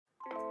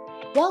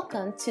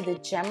Welcome to the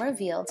Gem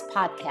Revealed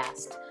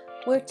podcast,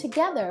 where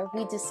together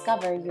we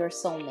discover your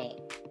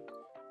soulmate.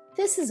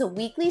 This is a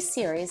weekly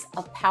series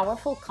of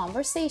powerful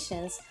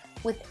conversations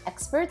with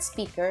expert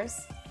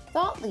speakers,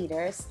 thought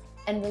leaders,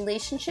 and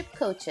relationship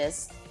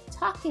coaches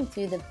talking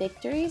through the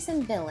victories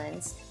and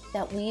villains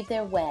that weave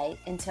their way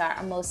into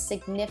our most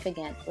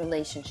significant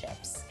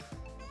relationships.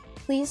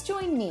 Please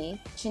join me,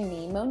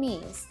 Janine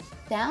Moniz,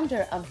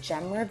 founder of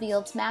Gem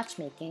Revealed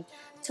Matchmaking,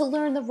 to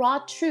learn the raw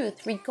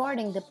truth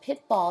regarding the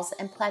pitfalls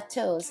and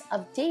plateaus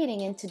of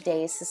dating in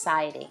today's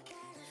society.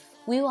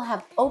 We will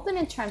have open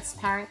and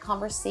transparent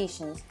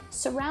conversations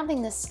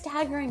surrounding the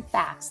staggering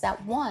facts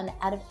that 1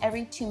 out of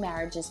every 2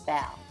 marriages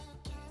fail.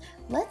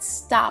 Let's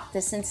stop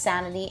this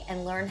insanity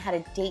and learn how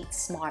to date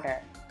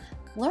smarter.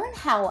 Learn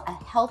how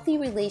a healthy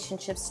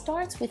relationship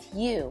starts with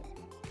you.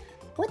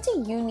 What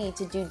do you need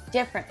to do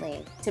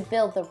differently to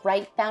build the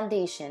right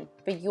foundation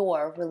for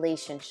your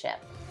relationship?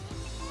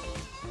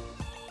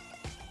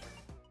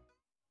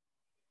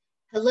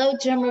 Hello,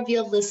 Gem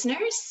Revealed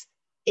listeners.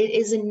 It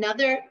is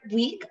another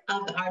week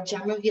of our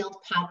Gem Revealed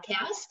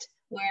podcast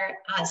where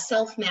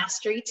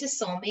self-mastery to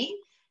soulmate,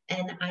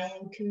 and I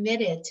am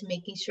committed to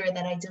making sure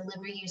that I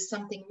deliver you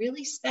something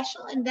really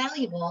special and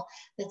valuable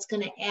that's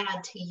going to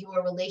add to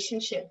your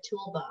relationship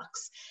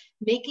toolbox,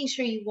 making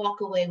sure you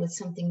walk away with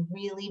something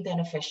really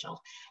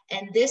beneficial.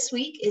 And this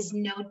week is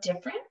no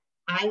different.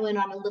 I went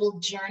on a little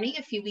journey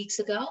a few weeks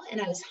ago, and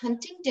I was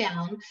hunting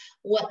down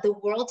what the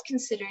world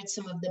considered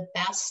some of the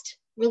best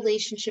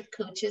relationship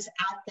coaches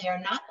out there,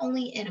 not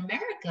only in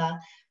America,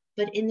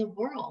 but in the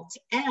world.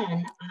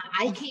 And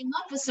I came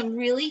up with some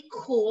really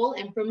cool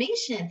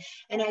information,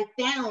 and I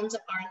found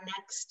our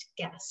next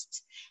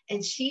guest.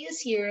 And she is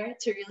here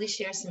to really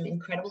share some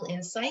incredible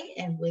insight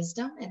and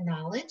wisdom and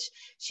knowledge.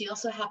 She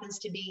also happens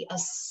to be a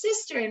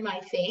sister in my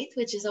faith,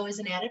 which is always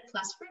an added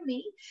plus for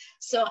me.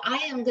 So I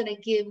am going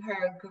to give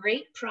her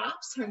great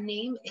props. Her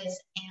name is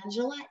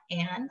Angela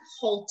Ann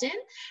Holton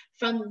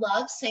from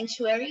Love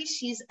Sanctuary.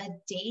 She's a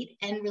date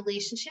and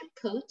relationship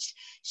coach.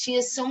 She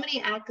has so many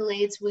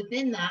accolades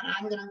within that.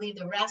 I'm going to leave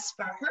the rest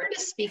for her to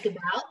speak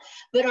about.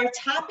 But our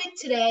topic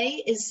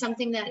today is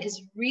something that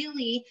is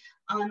really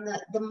on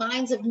the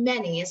minds of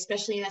many,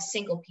 especially as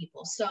single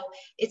people. So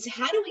it's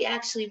how do we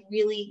actually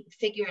really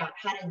figure out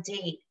how to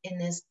date in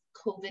this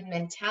COVID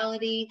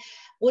mentality?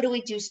 What do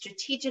we do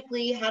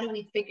strategically? How do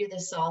we figure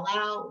this all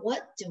out?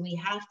 What do we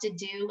have to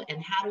do?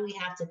 And how do we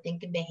have to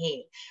think and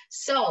behave?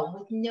 So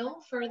with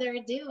no further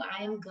ado,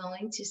 I am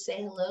going to say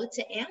hello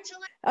to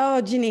Angela.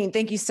 Oh, Janine,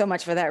 thank you so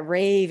much for that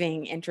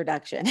raving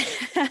introduction.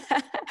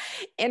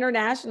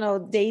 International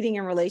dating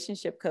and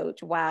relationship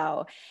coach.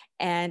 Wow.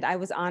 And I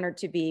was honored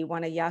to be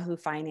one of Yahoo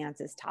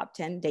Finance's top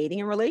 10 dating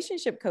and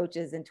relationship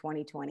coaches in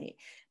 2020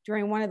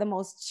 during one of the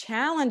most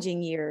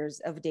challenging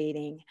years of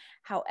dating.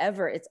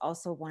 However, it's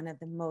also one of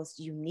the most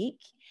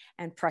unique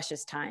and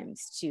precious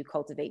times to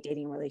cultivate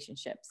dating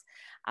relationships.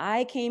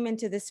 I came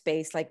into this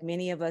space like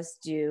many of us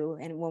do.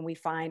 And when we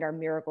find our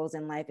miracles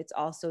in life, it's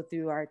also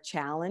through our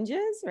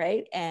challenges,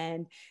 right?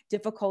 And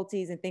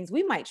difficulties and things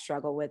we might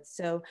struggle with.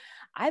 So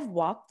I've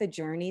walked the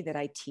journey that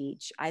I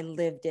teach. I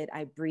lived it.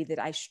 I breathed it.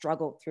 I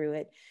struggled through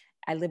it.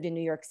 I lived in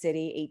New York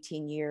City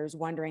 18 years,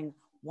 wondering,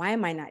 why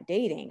am I not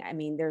dating? I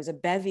mean, there's a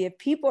bevy of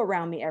people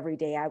around me every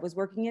day. I was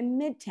working in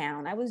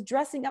Midtown. I was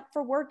dressing up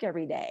for work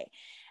every day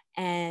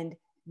and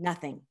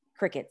nothing,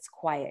 crickets,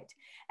 quiet.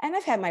 And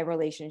I've had my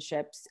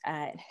relationships,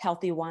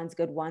 healthy ones,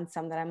 good ones,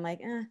 some that I'm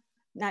like,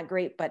 not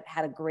great, but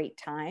had a great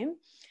time.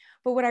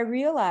 But what I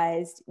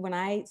realized when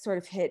I sort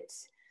of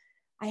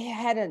I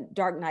had a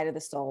dark night of the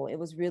soul. It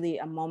was really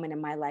a moment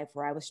in my life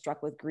where I was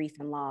struck with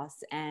grief and loss.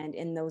 And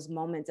in those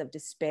moments of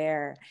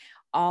despair,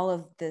 all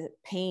of the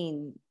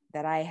pain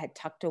that I had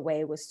tucked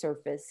away had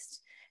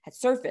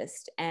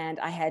surfaced, and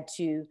I had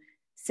to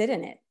sit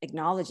in it,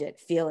 acknowledge it,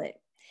 feel it.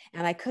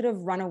 And I could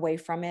have run away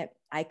from it.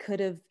 I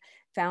could have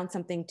found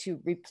something to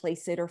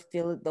replace it or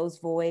fill those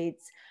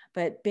voids.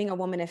 But being a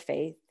woman of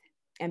faith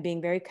and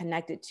being very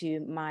connected to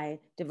my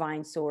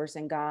divine source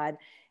and God,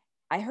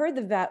 I heard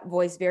the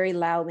voice very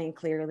loudly and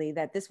clearly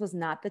that this was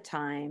not the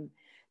time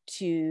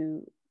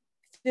to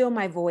fill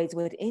my voids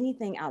with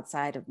anything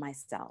outside of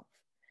myself,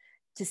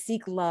 to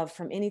seek love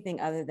from anything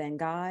other than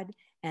God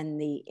and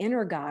the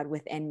inner God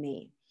within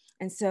me.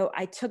 And so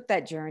I took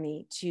that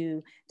journey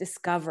to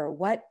discover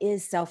what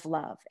is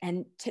self-love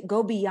and to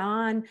go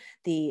beyond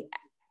the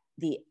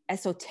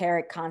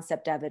esoteric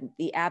concept of it,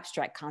 the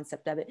abstract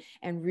concept of it,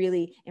 and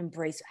really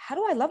embrace, how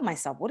do I love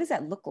myself? What does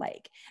that look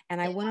like?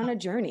 And I went on a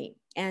journey.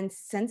 And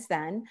since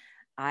then,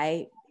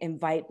 I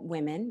invite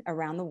women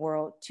around the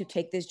world to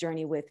take this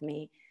journey with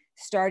me,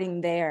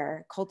 starting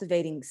there,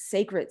 cultivating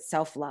sacred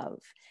self-love,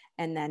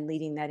 and then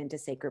leading that into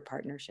sacred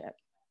partnership.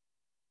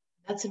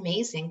 That's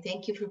amazing.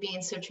 Thank you for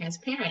being so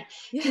transparent.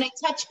 Yeah. Can I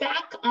touch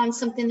back on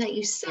something that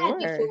you said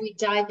before we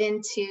dive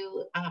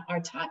into our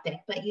topic?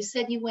 But you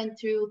said you went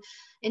through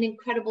an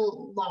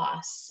incredible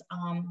loss,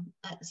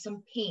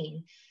 some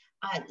pain.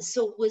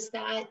 So was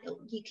that,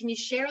 can you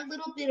share a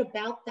little bit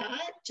about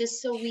that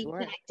just so we can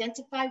Sure.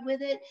 identify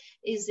with it?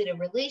 Is it a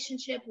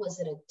relationship? Was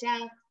it a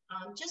death?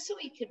 Just so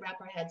we could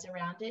wrap our heads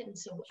around it. And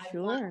so I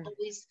want Sure.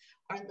 always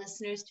our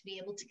listeners to be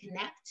able to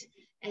connect.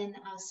 And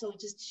so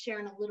just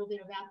sharing a little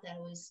bit about that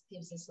always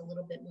gives us a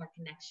little bit more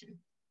connection.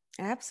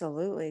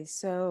 Absolutely.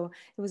 So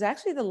it was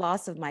actually the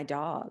loss of my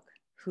dog,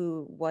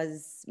 who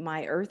was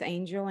my earth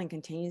angel and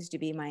continues to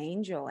be my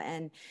angel.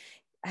 And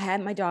I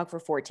had my dog for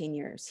 14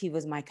 years. He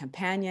was my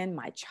companion,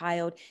 my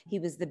child. He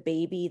was the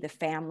baby, the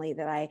family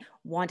that I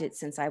wanted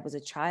since I was a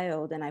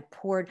child. And I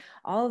poured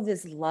all of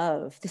this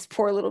love, this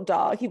poor little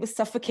dog, he was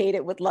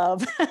suffocated with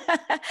love.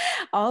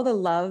 All the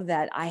love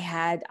that I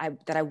had,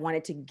 that I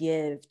wanted to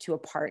give to a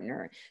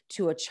partner,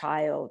 to a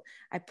child,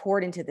 I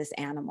poured into this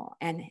animal.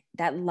 And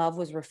that love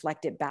was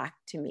reflected back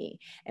to me.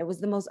 It was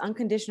the most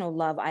unconditional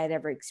love I had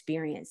ever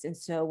experienced. And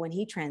so when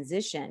he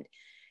transitioned,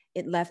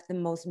 it left the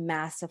most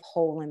massive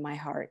hole in my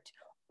heart,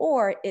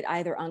 or it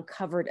either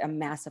uncovered a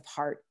massive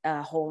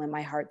hole in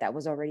my heart that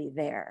was already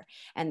there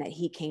and that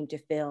he came to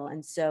fill.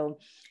 And so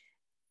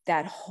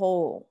that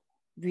hole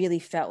really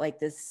felt like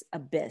this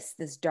abyss,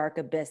 this dark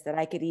abyss that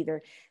I could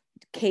either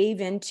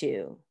cave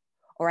into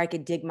or I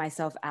could dig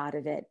myself out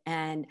of it.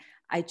 And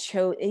I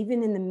chose,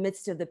 even in the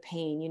midst of the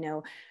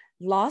pain,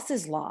 loss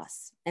is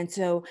loss. And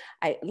so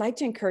I like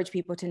to encourage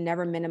people to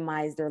never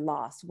minimize their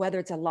loss, whether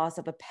it's a loss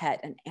of a pet,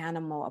 an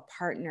animal, a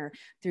partner,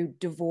 through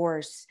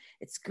divorce.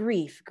 It's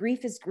grief.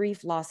 Grief is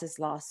grief, loss is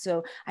loss.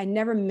 So I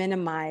never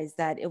minimize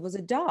that it was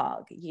a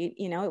dog.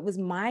 It was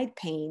my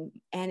pain.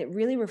 And it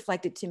really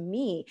reflected to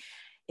me,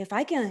 if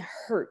I can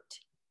hurt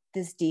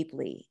this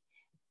deeply,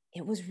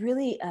 it was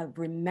really a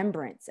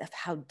remembrance of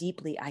how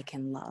deeply I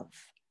can love.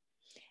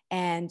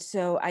 And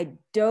so I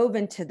dove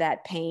into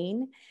that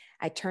pain.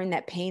 I turned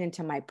that pain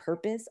into my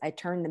purpose. I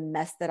turned the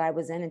mess that I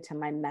was in into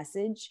my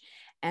message.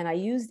 And I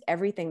used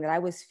everything that I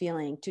was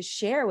feeling to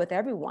share with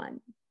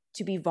everyone,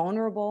 to be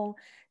vulnerable,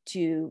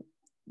 to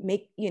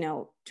make,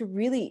 to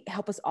really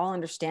help us all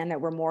understand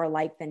that we're more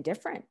alike than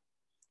different.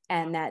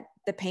 And that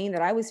the pain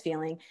that I was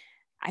feeling,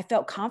 I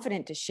felt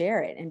confident to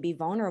share it and be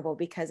vulnerable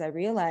because I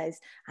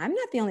realized I'm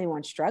not the only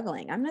one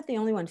struggling. I'm not the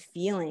only one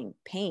feeling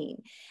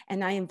pain.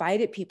 And I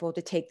invited people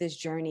to take this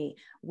journey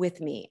with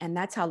me. And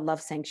that's how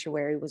Love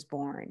Sanctuary was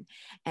born.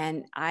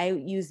 And I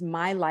used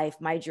my life,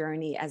 my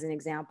journey as an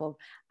example of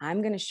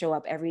I'm going to show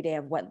up every day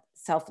of what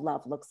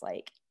self-love looks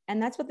like.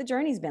 And that's what the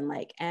journey's been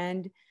like.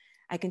 And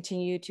I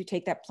continue to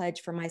take that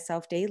pledge for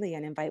myself daily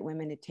and invite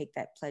women to take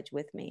that pledge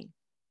with me.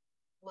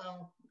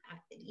 Well,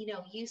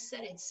 you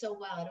said it so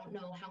well. I don't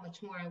know how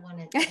much more I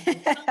want to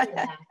cover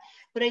that,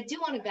 but I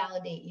do want to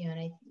validate you.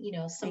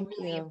 And some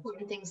really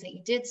important things that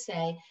you did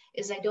say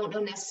is I don't know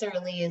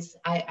necessarily is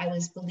I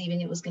was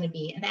believing it was going to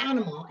be an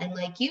animal. And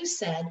like you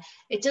said,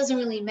 it doesn't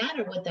really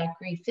matter what that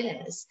grief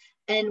is.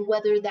 And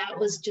whether that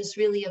was just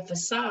really a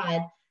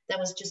facade that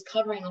was just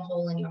covering a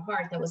hole in your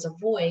heart, that was a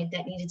void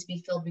that needed to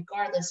be filled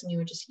regardless. And you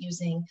were just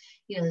using,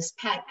 this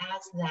pet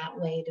as that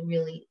way to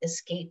really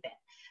escape it.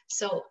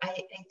 So I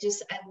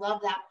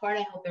love that part.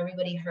 I hope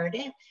everybody heard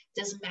it.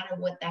 Doesn't matter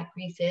what that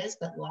grief is,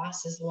 but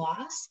loss is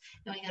loss.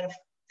 And we got to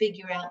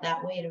figure out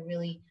that way to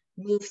really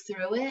move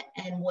through it.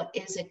 And what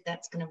is it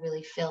that's going to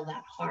really fill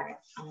that heart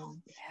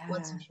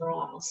once and for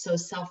all. So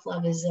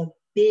self-love is a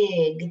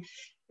big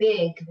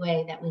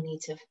way that we need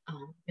to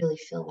really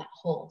fill that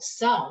hole.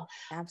 So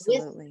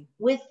absolutely.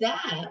 With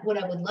that, what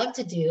I would love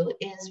to do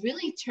is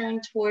really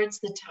turn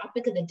towards the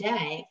topic of the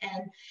day.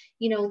 And,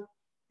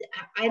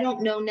 I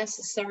don't know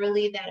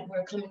necessarily that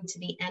we're coming to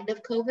the end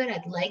of COVID.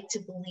 I'd like to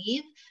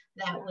believe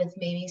that with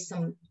maybe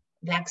some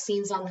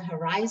vaccines on the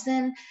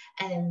horizon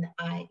and,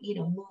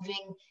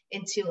 moving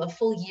into a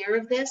full year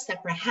of this,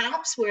 that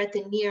perhaps we're at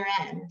the near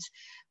end.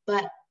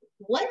 But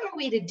what are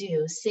we to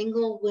do?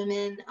 Single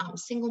women,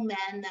 single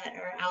men that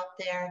are out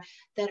there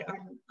that are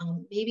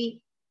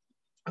maybe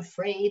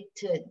afraid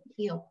to,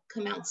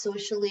 come out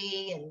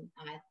socially and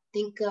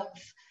think of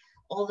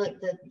all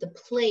the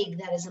plague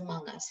that is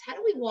among us. How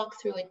do we walk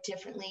through it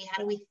differently?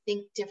 How do we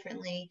think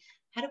differently?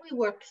 How do we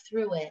work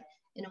through it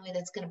in a way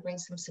that's going to bring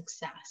some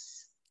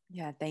success?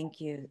 Yeah, thank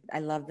you. I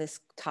love this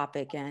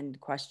topic and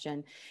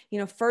question.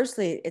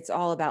 Firstly, it's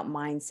all about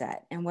mindset.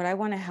 And what I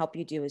want to help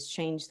you do is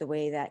change the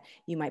way that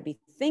you might be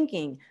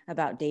thinking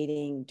about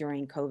dating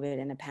during COVID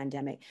and a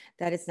pandemic,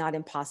 that it's not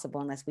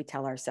impossible unless we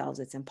tell ourselves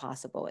it's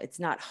impossible. It's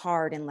not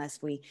hard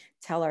unless we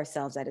tell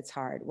ourselves that it's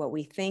hard. What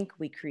we think,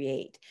 we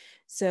create.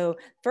 So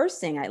first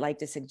thing I'd like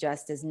to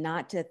suggest is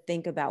not to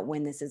think about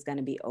when this is going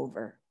to be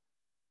over,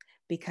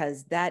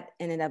 because that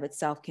in and of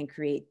itself can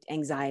create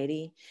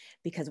anxiety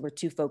because we're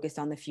too focused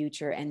on the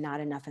future and not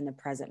enough in the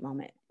present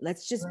moment.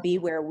 Let's just be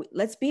where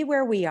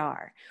we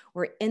are.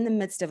 We're in the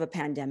midst of a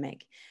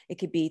pandemic. It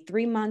could be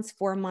 3 months,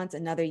 4 months,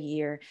 another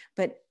year,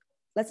 but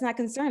let's not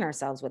concern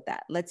ourselves with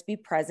that. Let's be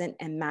present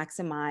and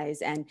maximize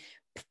and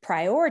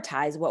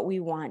prioritize what we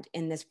want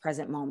in this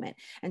present moment.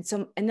 And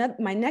so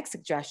my next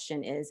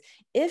suggestion is,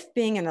 if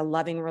being in a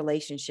loving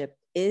relationship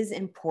is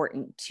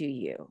important to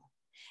you,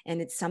 and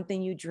it's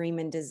something you dream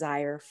and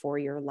desire for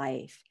your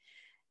life,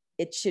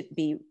 it should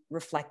be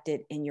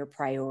reflected in your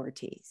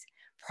priorities.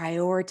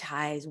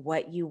 Prioritize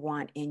what you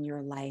want in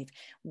your life.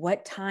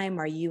 What time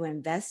are you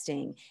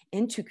investing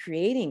into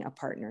creating a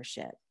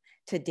partnership,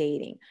 to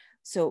dating?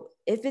 So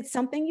if it's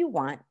something you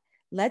want,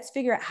 let's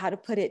figure out how to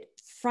put it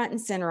front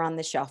and center on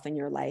the shelf in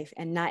your life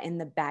and not in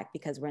the back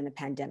because we're in the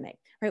pandemic,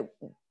 right?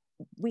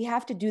 We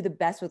have to do the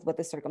best with what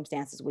the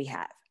circumstances we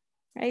have,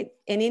 right?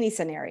 In any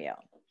scenario.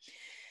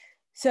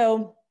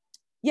 So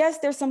yes,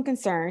 there's some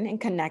concern in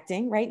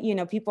connecting, right? You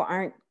know, people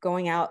aren't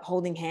going out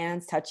holding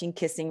hands, touching,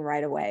 kissing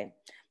right away.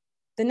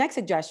 The next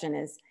suggestion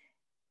is,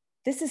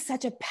 this is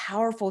such a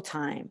powerful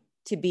time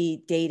to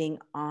be dating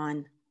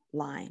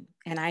online.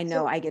 And I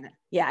know I get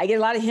a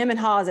lot of him and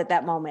haws at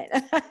that moment.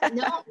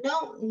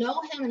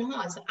 no him and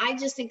haws. I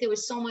just think there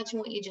was so much in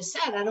what you just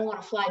said. I don't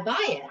want to fly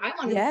by it. I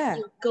want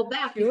to go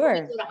back before we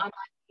go to online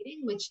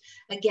dating, which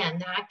again,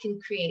 that can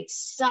create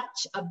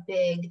such a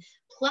big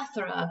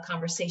plethora of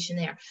conversation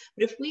there.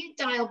 But if we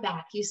dial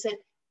back, you said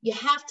you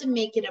have to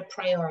make it a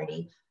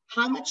priority.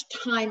 How much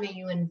time are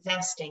you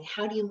investing?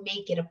 How do you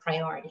make it a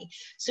priority?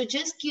 So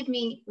just give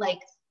me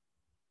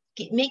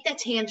make that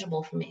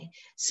tangible for me.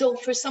 So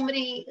for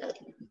somebody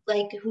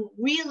like who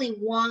really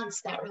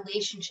wants that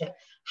relationship,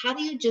 how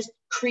do you just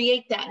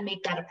create that and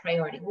make that a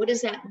priority? What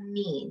does that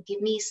mean?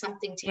 Give me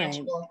something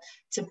tangible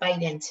to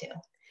bite into.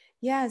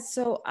 Yeah,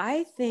 so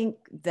I think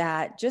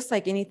that just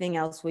like anything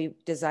else we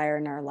desire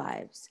in our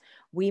lives,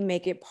 we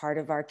make it part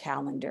of our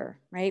calendar,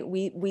 right?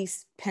 We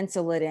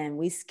pencil it in,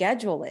 we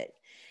schedule it.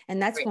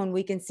 And that's when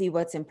we can see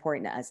what's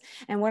important to us.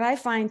 And what I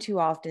find too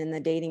often in the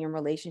dating and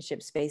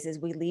relationship space is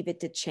we leave it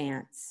to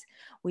chance.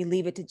 We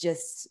leave it to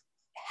just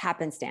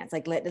happenstance,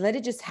 like let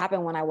it just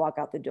happen when I walk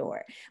out the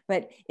door.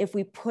 But if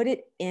we put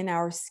it in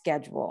our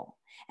schedule,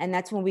 and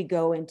that's when we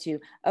go into,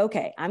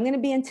 okay, I'm going to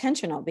be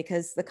intentional,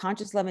 because the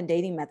Conscious Love and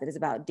Dating method is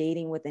about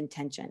dating with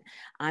intention.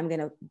 I'm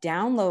going to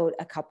download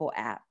a couple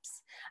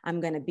apps. I'm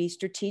going to be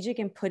strategic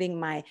in putting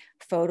my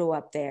photo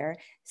up there,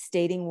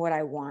 stating what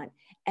I want,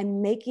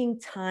 and making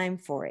time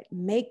for it.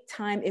 Make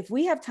time. If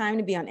we have time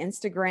to be on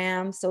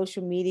Instagram,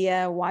 social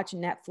media, watch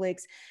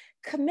Netflix,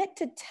 commit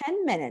to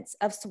 10 minutes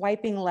of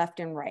swiping left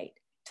and right,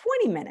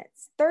 20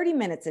 minutes, 30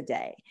 minutes a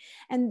day.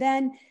 And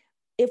then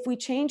if we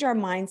change our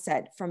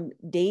mindset from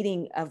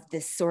dating of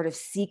this sort of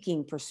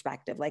seeking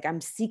perspective, like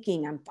I'm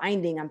seeking, I'm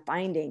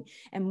finding,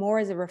 and more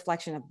as a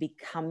reflection of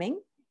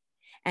becoming,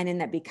 and in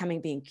that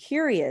becoming, being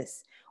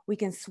curious, we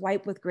can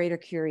swipe with greater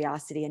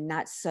curiosity and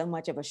not so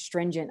much of a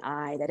stringent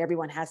eye that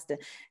everyone has to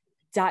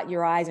dot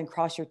your I's and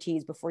cross your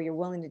T's before you're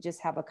willing to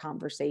just have a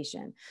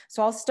conversation.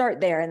 So I'll start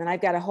there, and then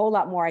I've got a whole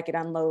lot more I could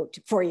unload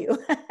for you.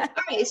 All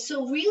right.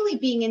 So really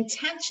being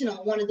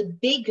intentional, one of the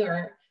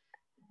bigger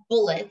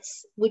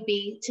bullets would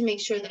be to make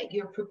sure that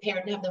you're prepared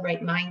and have the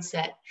right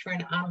mindset for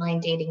an online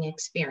dating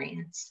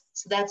experience.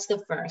 So that's the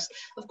first.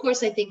 Of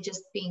course, I think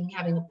just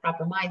having a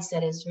proper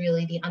mindset is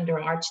really the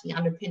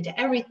underpin to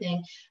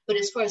everything. But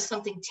as far as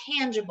something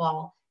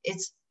tangible,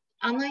 it's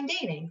online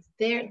dating.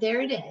 There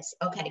it is.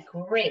 Okay,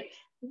 great.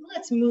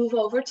 Let's move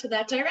over to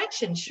that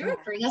direction. Sure,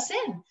 bring us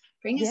in.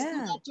 Bring us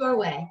in that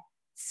doorway.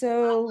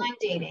 So online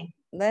dating.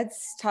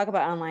 Let's talk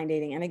about online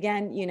dating. And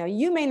again, you know,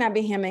 you may not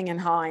be hemming and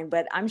hawing,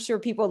 but I'm sure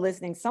people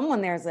listening,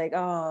 someone there is like,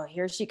 oh,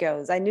 here she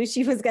goes. I knew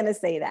she was going to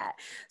say that.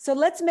 So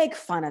let's make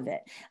fun of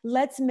it.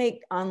 Let's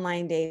make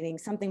online dating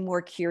something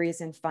more curious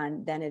and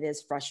fun than it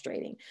is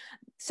frustrating.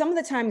 Some of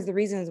the times, the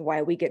reasons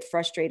why we get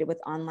frustrated with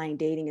online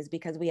dating is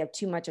because we have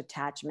too much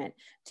attachment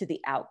to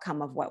the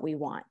outcome of what we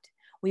want.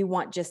 We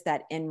want just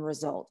that end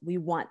result. We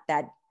want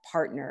that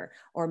partner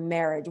or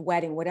marriage,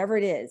 wedding, whatever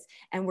it is.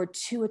 And we're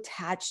too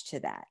attached to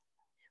that.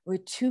 We're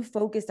too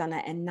focused on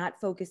that and not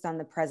focused on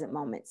the present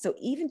moment. So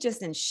even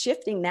just in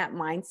shifting that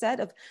mindset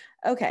of,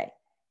 okay,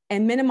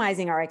 and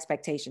minimizing our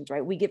expectations,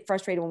 right? We get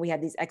frustrated when we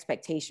have these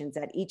expectations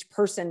that each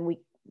person we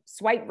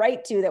swipe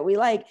right to that we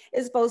like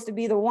is supposed to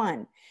be the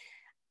one.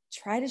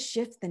 Try to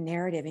shift the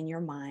narrative in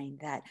your mind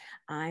that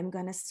I'm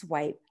going to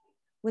swipe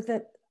with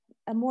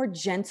a more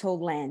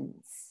gentle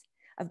lens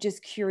of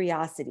just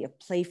curiosity, of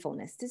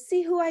playfulness, to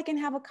see who I can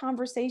have a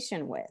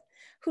conversation with,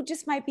 who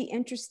just might be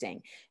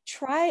interesting.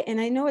 Try,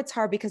 and I know it's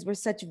hard because we're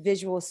such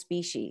visual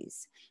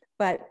species,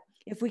 but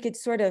if we could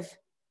sort of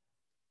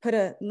put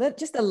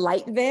just a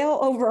light veil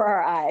over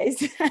our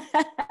eyes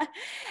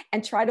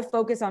and try to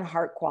focus on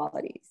heart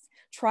qualities.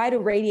 Try to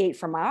radiate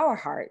from our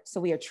heart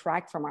so we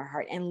attract from our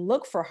heart, and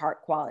look for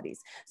heart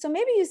qualities. So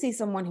maybe you see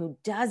someone who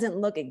doesn't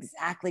look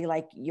exactly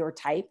like your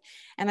type.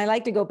 And I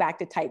like to go back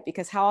to type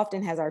because how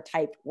often has our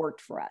type worked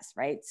for us,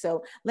 right?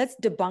 So let's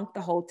debunk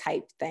the whole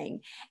type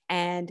thing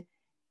and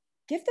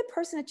give the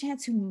person a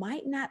chance who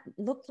might not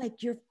look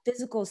like your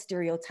physical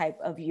stereotype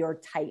of your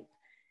type.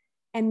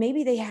 And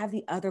maybe they have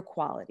the other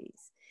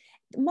qualities.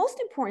 The most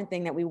important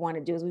thing that we want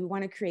to do is we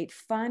want to create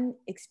fun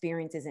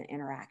experiences and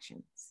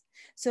interactions.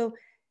 So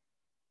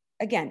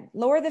again,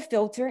 lower the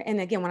filter.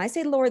 And again, when I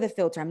say lower the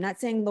filter, I'm not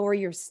saying lower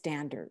your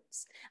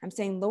standards. I'm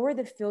saying lower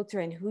the filter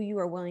and who you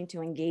are willing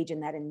to engage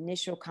in that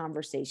initial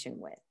conversation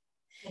with.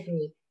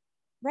 Agreed.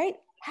 Right?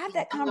 have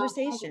that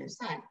conversation.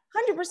 100%.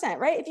 100%,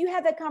 right? If you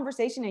have that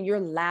conversation and you're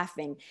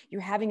laughing,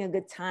 you're having a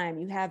good time,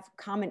 you have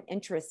common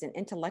interests and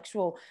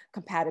intellectual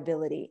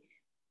compatibility,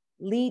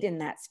 lead in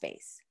that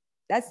space.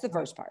 That's the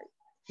first part.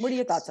 What are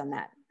your thoughts on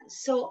that?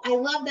 So I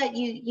love that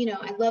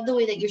I love the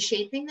way that you're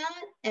shaping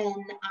that. And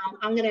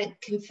I'm going to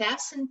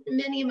confess, and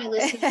many of my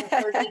listeners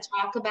have heard me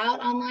talk about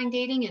online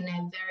dating and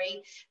have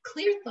very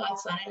clear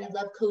thoughts on it. I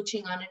love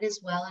coaching on it as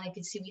well. And I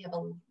can see we have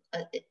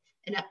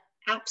an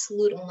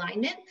absolute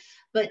alignment,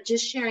 but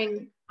just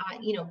sharing,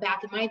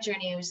 back in my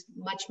journey, it was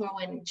much more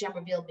when Gem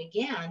Revealed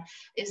began,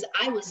 is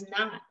I was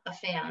not a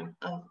fan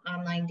of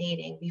online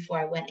dating before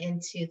I went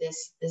into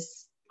this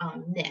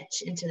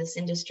niche, into this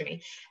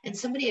industry. And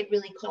somebody had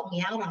really called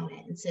me out on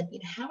it and said,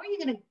 how are you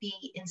going to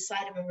be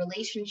inside of a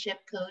relationship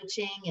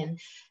coaching and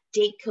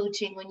date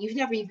coaching when you've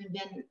never even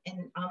been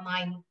an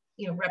online,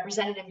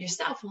 representative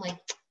yourself? I'm like,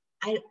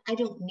 I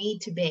don't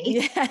need to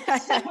be.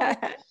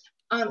 Yeah.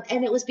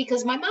 And it was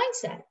because my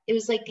mindset, it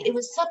was like, it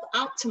was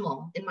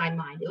suboptimal in my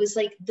mind. It was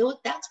like,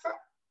 that's for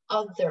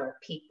other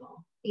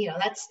people.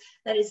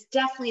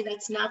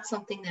 That's not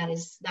something that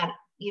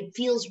it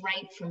feels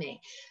right for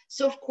me.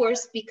 So of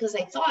course, because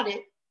I thought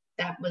it,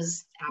 that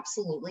was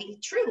absolutely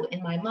true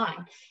in my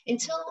mind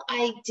until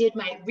I did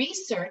my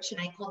research,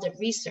 and I called it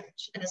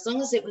research. And as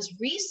long as it was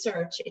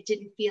research, it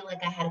didn't feel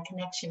like I had a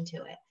connection to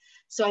it.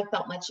 So I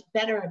felt much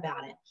better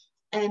about it.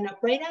 And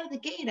right out of the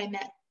gate, I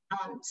met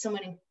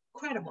someone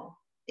incredible.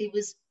 It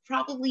was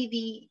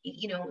probably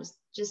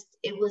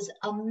it was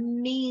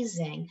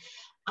amazing.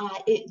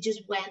 It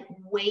just went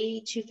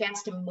way too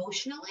fast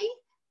emotionally.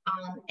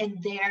 And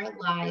there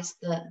lies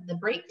the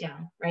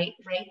breakdown, right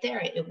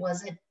there. It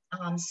wasn't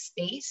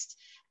spaced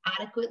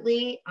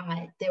adequately.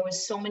 There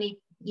was so many,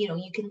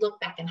 you can look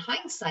back in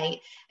hindsight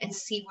and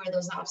see where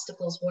those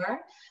obstacles were.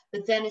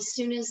 But then as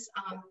soon as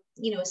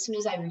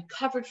I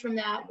recovered from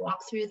that,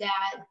 walked through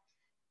that,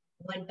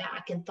 went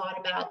back and thought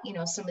about,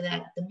 some of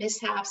that, the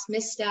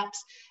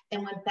missteps,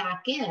 and went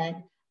back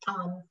in,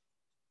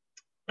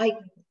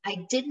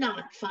 I did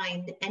not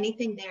find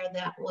anything there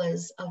that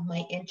was of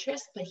my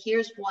interest, but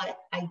here's what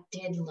I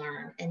did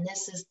learn. And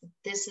this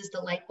is the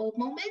light bulb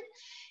moment.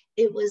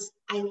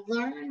 I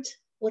learned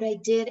what I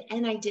did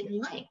and I didn't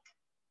like.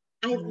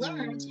 I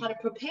learned how to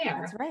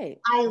prepare. That's right.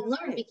 I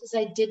learned because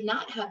I did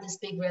not have this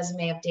big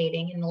resume of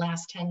dating in the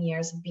last 10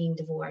 years of being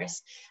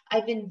divorced.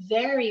 I've been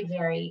very,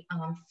 very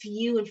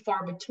few and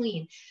far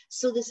between.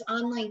 So this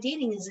online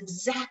dating is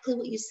exactly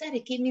what you said.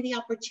 It gave me the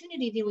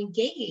opportunity to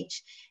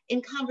engage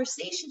in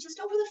conversation just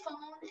over the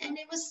phone. And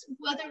it was,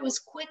 whether it was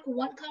quick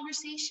one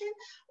conversation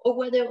or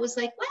whether it was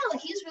like, wow,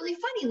 he's really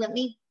funny, let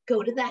me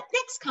go to that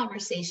next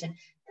conversation.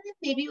 And then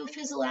maybe it would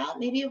fizzle out,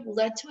 maybe it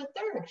led to a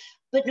third.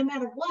 But no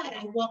matter what,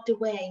 I walked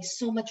away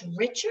so much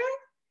richer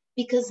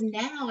because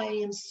now I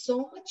am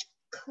so much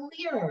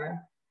clearer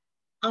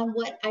on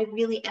what I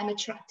really am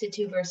attracted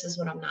to versus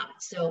what I'm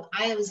not. So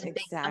I'm a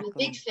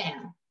big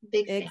fan.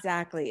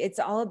 Exactly. It's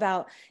all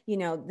about,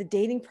 the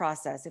dating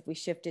process. If we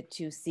shift it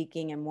to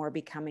seeking and more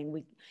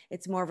becoming,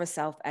 it's more of a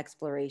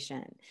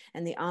self-exploration.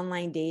 And the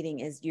online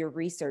dating is your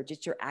research.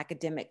 It's your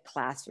academic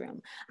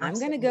classroom. Absolutely.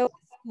 I'm going to go to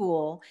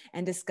school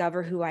and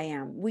discover who I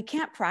am. We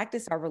can't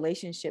practice our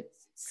relationship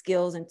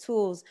skills and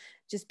tools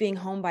just being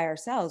home by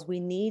ourselves. We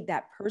need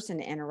that person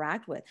to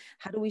interact with.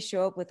 How do we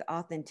show up with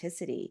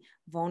authenticity,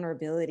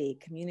 vulnerability,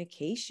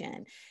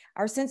 communication,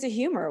 our sense of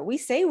humor? We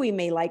say we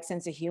may like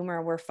sense of humor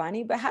and we're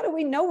funny, but how do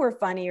we know we're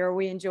funny or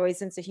we enjoy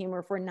sense of humor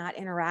if we're not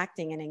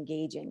interacting and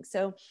engaging?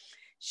 So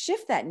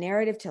shift that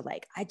narrative to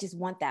like, I just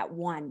want that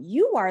one.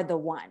 You are the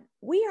one.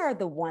 We are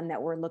the one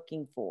that we're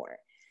looking for.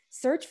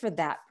 Search for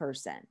that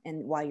person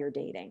and while you're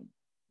dating.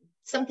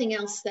 Something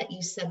else that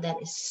you said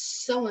that is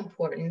so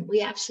important.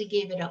 We actually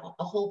gave it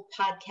a whole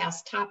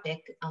podcast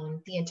topic.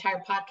 The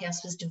entire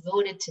podcast was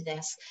devoted to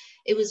this.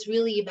 It was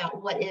really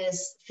about what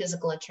is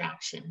physical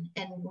attraction.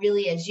 And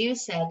really, as you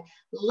said,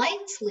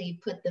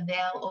 lightly put the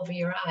veil over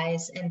your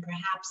eyes and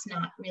perhaps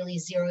not really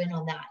zero in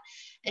on that.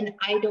 And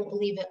I don't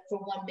believe it for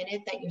 1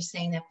 minute that you're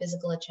saying that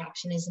physical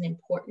attraction isn't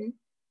important.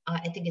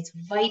 I think it's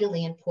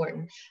vitally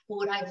important. But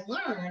what I've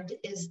learned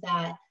is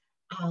that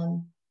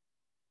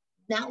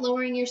not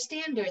lowering your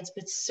standards,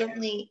 but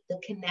certainly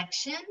the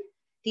connection,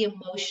 the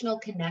emotional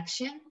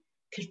connection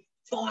could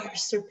far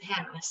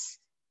surpass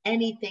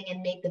anything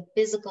and make the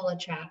physical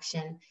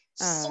attraction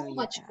so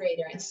much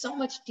greater and so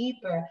much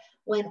deeper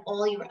when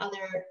all your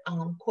other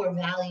core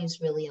values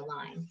really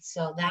align.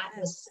 So that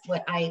was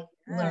what I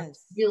learned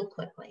real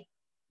quickly.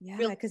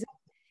 Yeah, because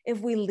if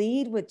we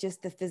lead with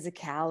just the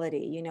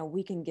physicality,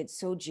 we can get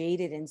so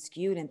jaded and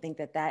skewed and think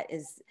that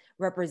is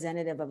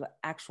representative of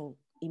actual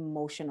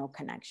emotional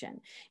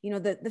connection.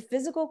 The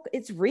physical,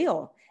 it's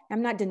real.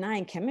 I'm not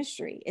denying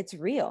chemistry. It's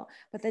real,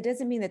 but that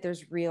doesn't mean that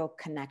there's real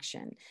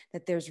connection,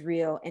 that there's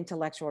real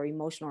intellectual or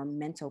emotional or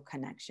mental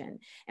connection.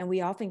 And we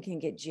often can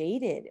get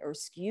jaded or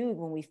skewed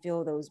when we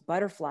feel those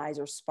butterflies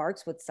or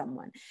sparks with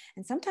someone.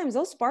 And sometimes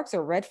those sparks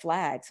are red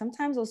flags.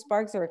 Sometimes those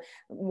sparks are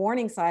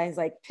warning signs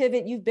like,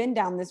 pivot, you've been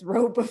down this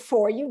road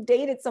before. You've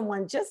dated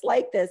someone just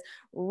like this,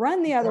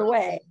 run the other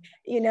way,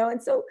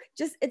 And so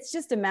it's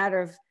just a matter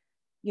of,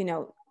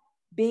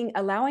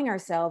 allowing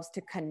ourselves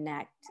to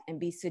connect and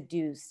be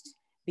seduced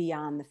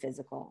beyond the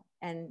physical.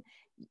 And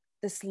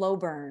the slow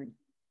burn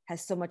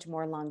has so much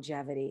more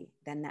longevity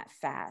than that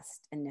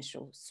fast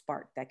initial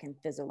spark that can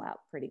fizzle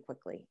out pretty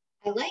quickly.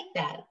 I like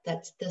that.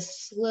 That's the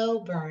slow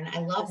burn.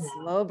 I love that.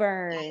 Slow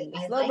burn.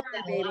 I slow like burn,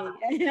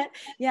 that baby.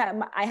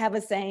 Yeah, I have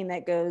a saying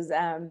that goes,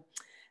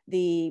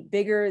 the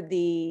bigger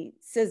the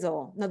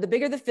sizzle, no, the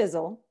bigger the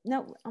fizzle.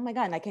 No, oh my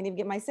God, and I can't even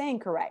get my saying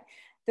correct.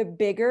 The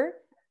bigger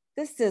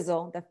the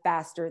sizzle, the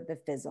faster the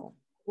fizzle.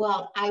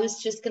 Well, I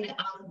was just going to,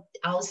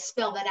 I'll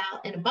spell that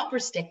out in a bumper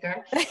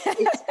sticker.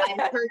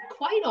 I've heard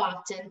quite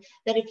often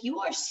that if you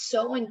are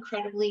so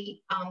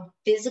incredibly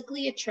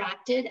physically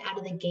attracted out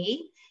of the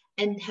gate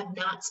and have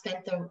not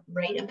spent the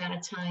right amount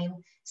of time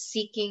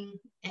seeking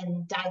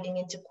and diving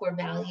into core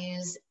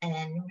values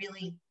and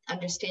really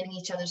understanding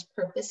each other's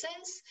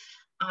purposes,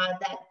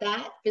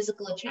 that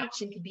physical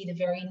attraction could be the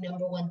very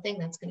number one thing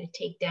that's going to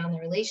take down the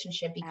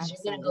relationship, because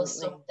Absolutely. You're going to go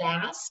so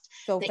fast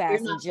that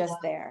you're not just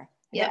there.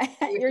 Yeah,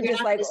 you're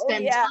just like,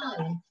 spend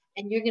time,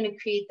 and you're going to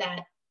create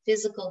that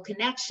physical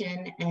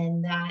connection,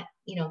 and that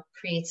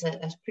creates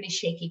a pretty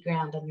shaky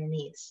ground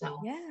underneath. So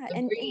yeah,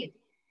 agreed. And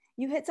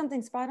you hit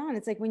something spot on.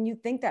 It's like when you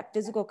think that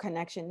physical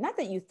connection, not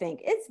that you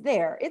think, it's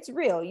there, it's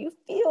real, you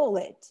feel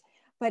it.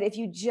 But if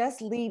you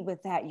just lead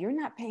with that, you're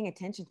not paying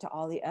attention to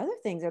all the other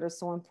things that are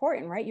so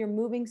important, right? You're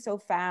moving so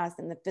fast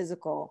in the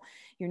physical.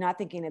 You're not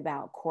thinking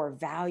about core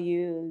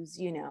values,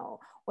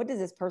 what does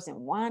this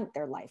person want?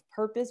 Their life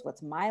purpose?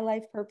 What's my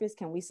life purpose?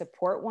 Can we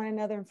support one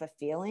another in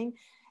fulfilling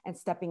and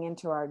stepping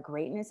into our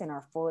greatness and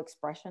our full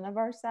expression of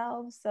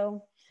ourselves?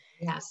 So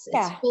yes,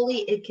 it's fully,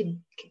 it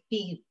can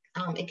be,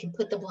 it can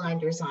put the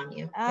blinders on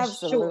you.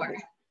 Absolutely. For sure.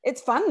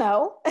 It's fun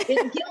though.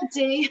 It's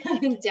guilty.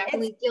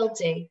 Definitely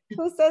guilty.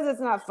 Who says it's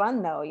not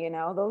fun though?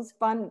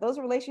 Those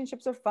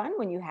relationships are fun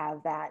when you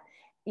have that,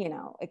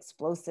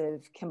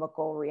 explosive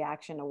chemical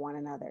reaction to one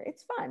another.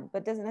 It's fun,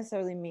 but doesn't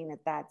necessarily mean that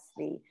that's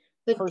the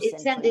but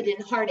it's ended in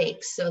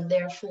heartaches. So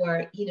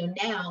therefore,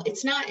 now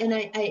it's not, and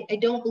I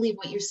don't believe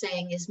what you're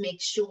saying is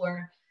make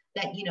sure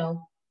that,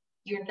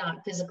 you're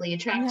not physically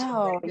attracted.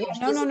 No.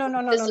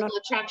 Physical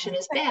attraction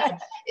is bad.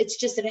 It's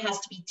just that it has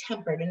to be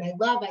tempered. And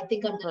I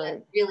think I'm going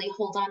to really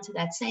hold on to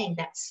that saying,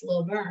 that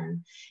slow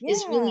burn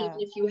is really, even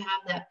if you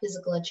have that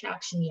physical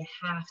attraction, you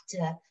have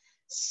to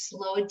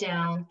slow it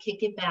down,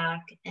 kick it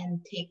back,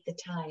 and take the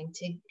time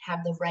to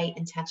have the right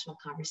intentional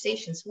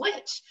conversations,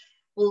 which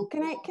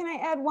can I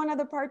add one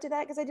other part to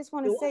that? Because I just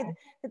want to say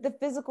that the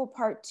physical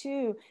part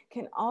too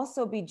can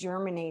also be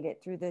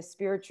germinated through the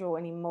spiritual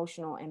and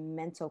emotional and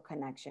mental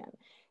connection.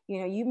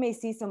 You may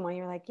see someone,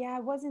 you're like, yeah, I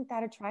wasn't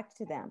that attracted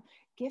to them.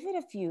 Give it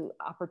a few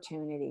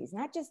opportunities,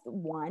 not just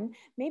one,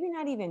 maybe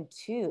not even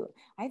two.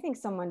 I think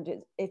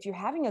if you're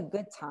having a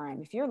good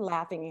time, if you're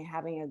laughing and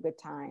having a good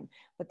time,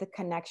 but the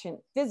connection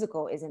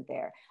physical isn't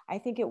there, I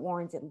think it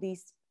warrants at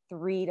least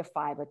 3 to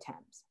 5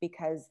 attempts,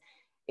 because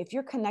if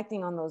you're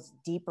connecting on those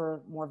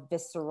deeper, more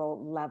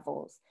visceral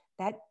levels,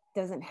 that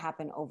doesn't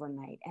happen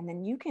overnight. And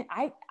then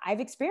I've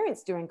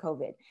experienced during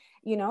COVID,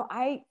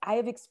 I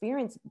have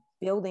experienced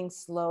building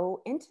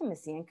slow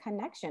intimacy and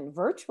connection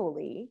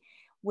virtually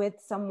with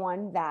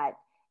someone that,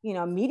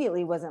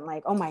 immediately wasn't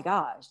like, oh my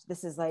gosh,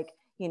 this is like,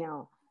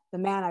 the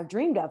man I've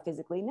dreamed of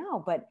physically.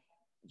 No, but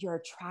your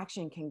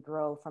attraction can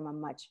grow from a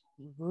much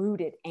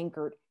rooted,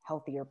 anchored,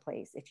 healthier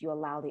place if you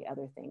allow the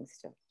other things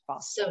to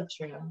foster.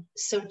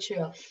 So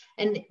true.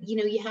 And,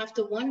 you have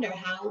to wonder,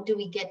 how do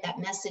we get that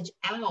message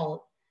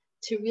out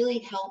to really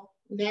help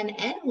men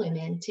and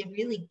women to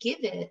really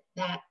give it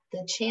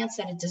the chance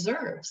that it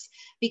deserves?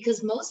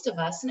 Because most of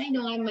us, and I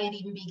know I might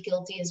even be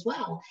guilty as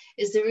well,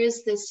 is there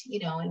is this,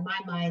 in my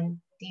mind,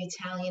 the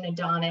Italian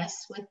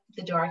Adonis with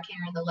the dark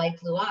hair and the light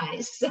blue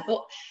eyes.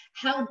 So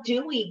how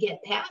do we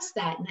get past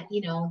that? And,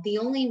 the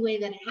only way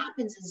that it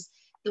happens is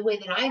the way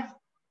that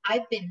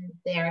I've been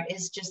there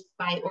is just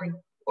by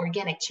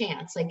organic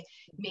chance. Like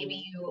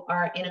maybe you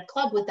are in a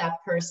club with that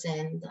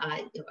person,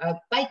 a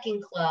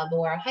biking club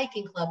or a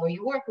hiking club, or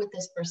you work with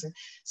this person.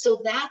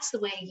 So that's the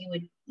way you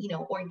would,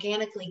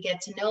 organically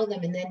get to know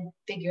them and then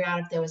figure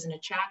out if there was an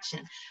attraction.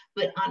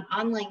 But on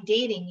online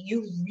dating,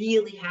 you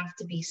really have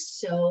to be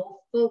so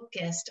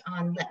focused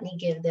on, let me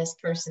give this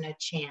person a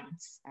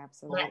chance.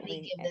 Absolutely. Let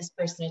me give this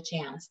person a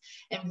chance,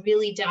 and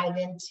really dive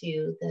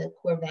into the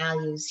core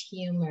values,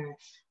 humor,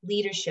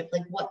 leadership.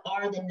 Like, what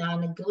are the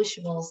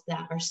non-negotiables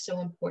that are so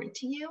important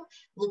to you?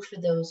 Look for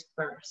those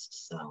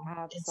first. So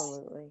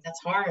absolutely,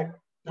 that's hard.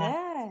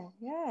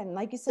 Yeah. And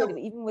like you said, So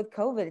even with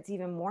COVID, it's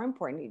even more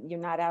important. You're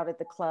not out at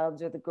the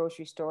clubs or the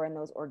grocery store, and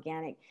those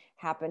organic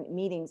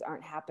meetings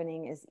aren't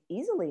happening as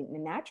easily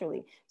and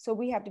naturally. So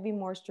we have to be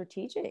more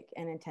strategic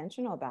and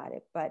intentional about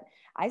it. But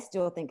I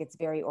still think it's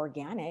very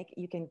organic.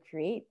 You can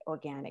create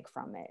organic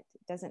from it.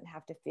 It doesn't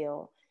have to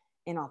feel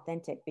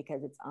inauthentic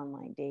because it's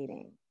online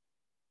dating.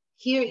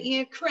 here,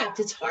 you're correct.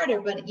 It's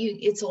harder, but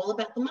it's all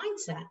about the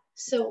mindset.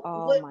 So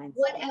All what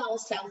mindset.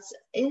 else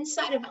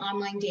inside of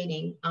online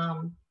dating?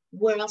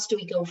 Where else do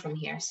we go from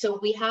here? So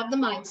we have the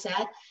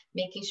mindset,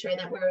 making sure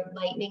that we're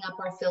lightening up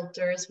our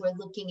filters, we're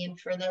looking in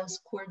for those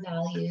core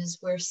values,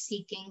 we're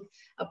seeking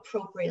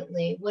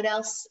appropriately. What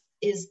else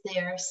is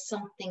there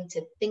something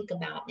to think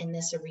about in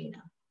this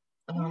arena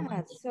of Yeah.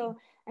 online dating? So,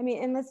 I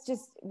mean, and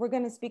we're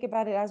going to speak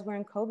about it as we're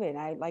in COVID.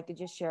 I'd like to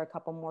just share a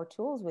couple more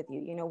tools with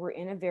you. We're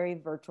in a very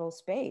virtual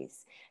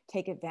space.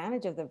 Take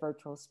advantage of the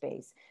virtual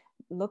space.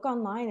 Look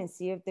online and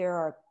see if there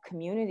are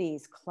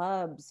communities,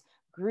 clubs,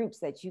 groups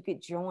that you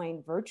could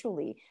join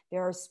virtually.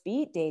 There are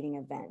speed dating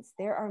events.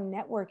 There are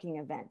networking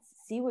events.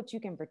 See what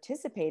you can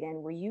participate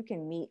in where you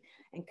can meet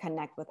and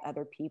connect with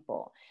other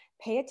people.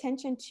 Pay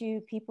attention to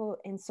people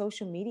in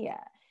social media.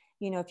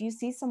 If you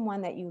see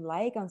someone that you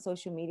like on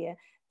social media,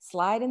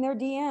 slide in their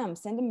DM,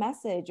 send a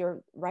message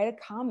or write a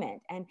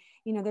comment. And,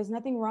 there's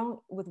nothing wrong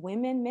with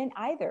women, men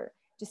either.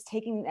 Just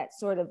taking that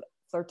sort of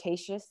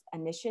flirtatious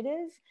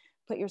initiative,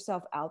 put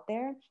yourself out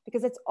there,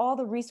 because it's all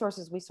the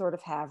resources we sort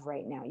of have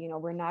right now.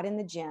 We're not in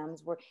the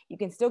gyms where you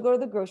can still go to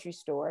the grocery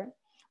store,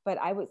 but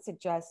I would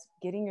suggest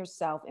getting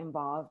yourself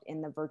involved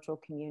in the virtual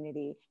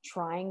community,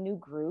 trying new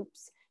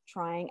groups,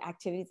 trying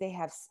activities. They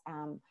have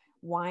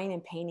wine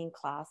and painting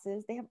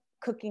classes. They have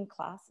cooking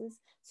classes.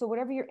 So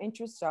whatever your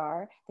interests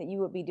are that you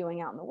would be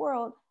doing out in the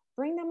world,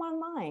 bring them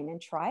online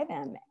and try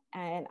them.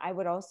 And I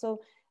would also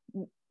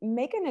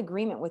make an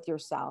agreement with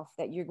yourself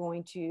that you're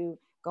going to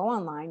go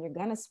online, you're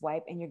going to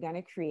swipe, and you're going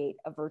to create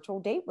a virtual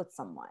date with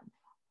someone.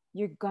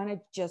 You're going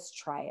to just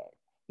try it.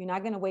 You're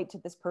not going to wait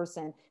till this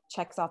person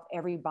checks off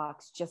every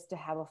box just to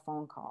have a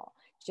phone call,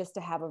 just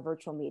to have a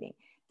virtual meeting.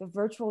 The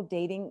virtual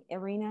dating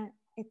arena,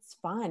 it's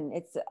fun.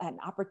 It's an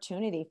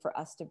opportunity for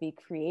us to be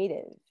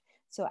creative.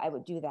 So I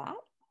would do that.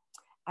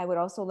 I would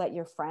also let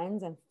your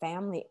friends and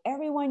family,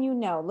 everyone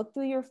look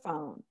through your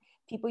phone,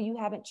 people you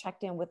haven't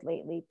checked in with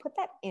lately, put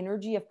that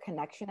energy of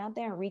connection out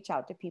there and reach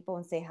out to people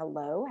and say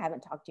hello,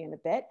 haven't talked to you in a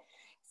bit,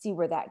 see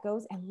where that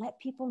goes, and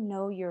let people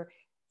know you're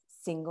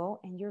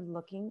single and you're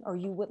looking or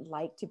you would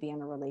like to be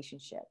in a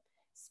relationship.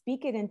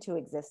 Speak it into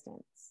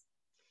existence.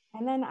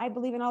 And then I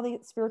believe in all the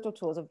spiritual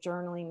tools of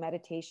journaling,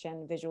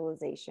 meditation,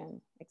 visualization,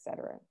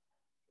 etc.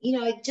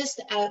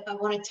 I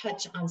want to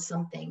touch on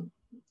something.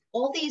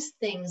 All these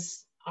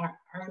things are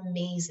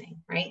amazing,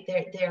 right?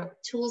 They're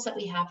tools that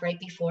we have right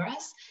before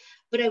us.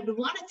 But I would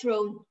want to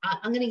throw,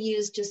 I'm going to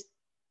use, just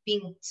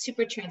being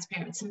super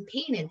transparent, some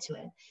pain into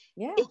it.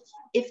 Yeah.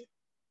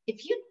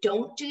 If you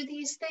don't do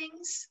these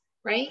things,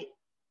 right,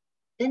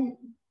 then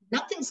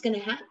nothing's going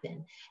to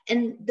happen.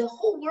 And the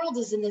whole world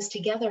is in this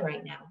together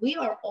right now. We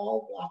are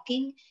all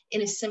walking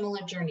in a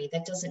similar journey.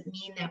 That doesn't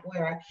mean that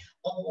we're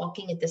all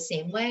walking it the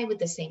same way with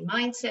the same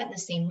mindset and the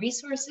same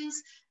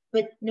resources.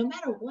 But no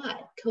matter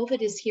what,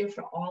 COVID is here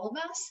for all of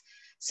us.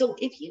 So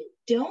if you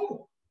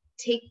don't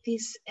take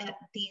these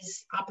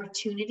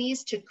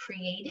opportunities to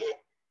create it,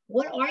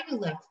 what are you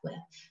left with?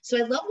 So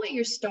I love where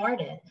you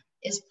started,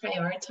 is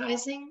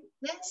prioritizing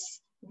this.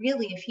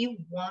 Really, if you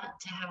want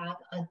to have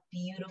a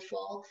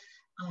beautiful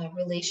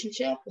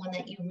relationship, one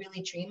that you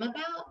really dream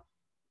about,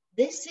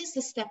 this is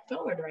the step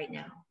forward right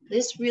now.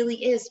 This really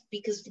is,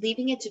 because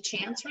leaving it to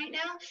chance right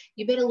now,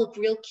 you better look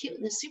real cute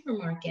in the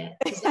supermarket,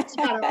 because that's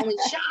about our only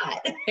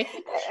shot.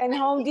 And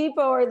Home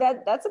Depot, or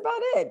that's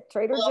about it.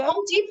 Trader Joe's.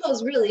 Home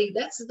Depot's really,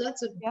 that's a,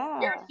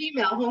 you're a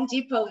female. Home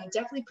Depot,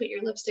 definitely put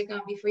your lipstick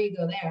on before you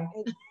go there.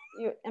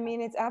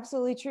 It's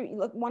absolutely true.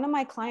 Look, one of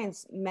my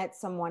clients met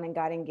someone and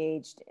got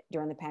engaged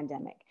during the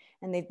pandemic,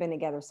 and they've been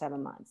together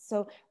 7 months.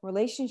 So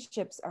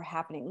relationships are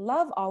happening.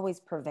 Love always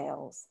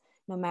prevails,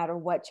 no matter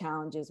what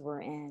challenges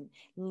we're in.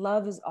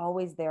 Love is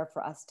always there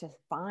for us to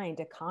find,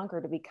 to conquer,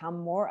 to become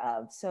more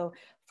of. So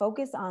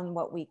focus on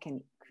what we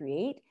can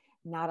create,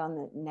 not on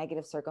the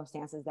negative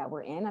circumstances that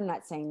we're in. I'm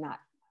not saying not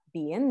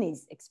be in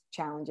these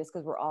challenges,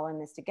 because we're all in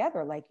this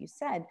together, like you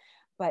said,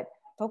 but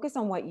focus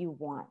on what you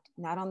want,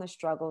 not on the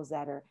struggles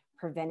that are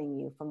preventing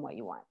you from what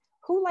you want.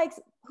 Who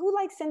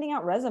likes sending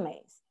out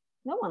resumes?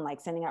 No one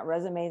likes sending out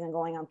resumes and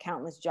going on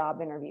countless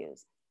job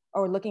interviews,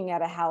 or looking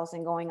at a house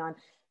and going on.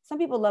 Some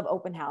people love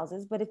open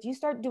houses, but if you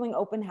start doing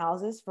open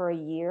houses for a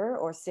year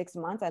or 6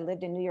 months, I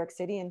lived in New York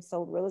City and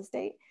sold real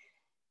estate,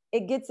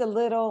 it gets a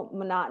little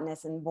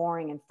monotonous and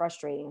boring and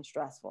frustrating and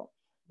stressful.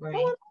 Right.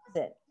 No one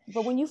loves it.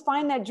 But when you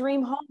find that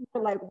dream home,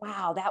 you're like,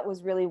 wow, that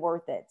was really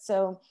worth it.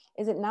 So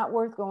is it not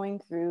worth going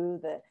through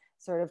the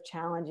sort of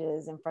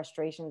challenges and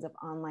frustrations of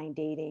online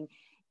dating?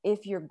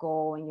 If your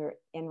goal and your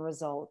end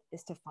result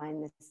is to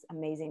find this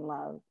amazing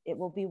love, it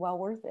will be well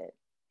worth it.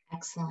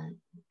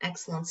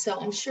 Excellent. So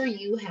I'm sure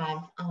you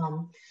have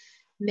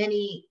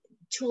many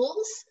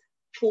tools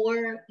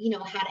for,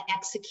 how to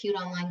execute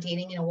online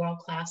dating in a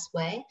world-class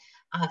way.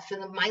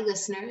 My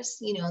listeners,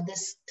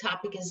 this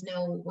topic is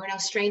we're no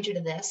stranger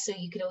to this. So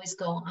you could always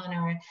go on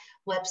our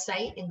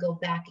website and go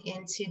back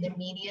into the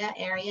media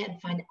area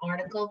and find an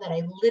article that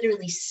I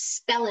literally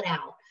spell it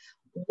out.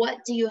 What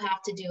do you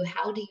have to do?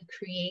 How do you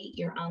create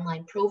your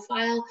online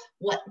profile?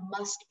 What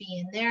must be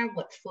in there?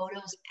 What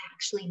photos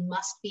actually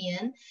must be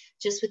in?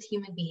 Just with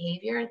human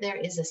behavior, there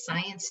is a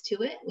science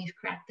to it. We've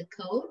cracked the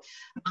code.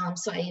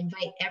 So I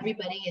invite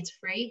everybody, it's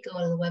free, go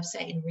to the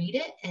website and read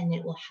it, and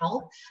it will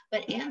help.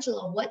 But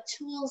Angela, what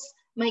tools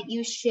might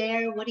you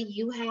share? What do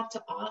you have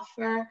to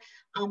offer?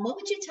 What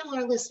would you tell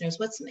our listeners?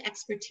 What's some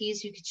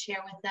expertise you could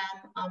share with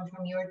them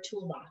from your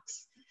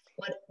toolbox?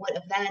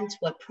 What event,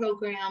 what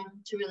program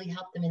to really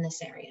help them in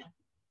this area?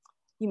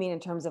 You mean in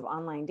terms of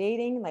online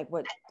dating, like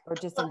what, or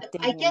just in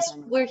dating? I guess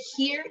we're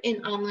here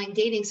in online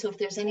dating. So if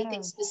there's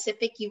anything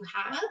specific you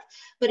have,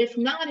 but if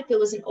not, if it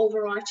was an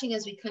overarching,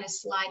 as we kind of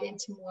slide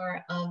into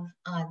more of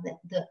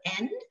the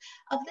end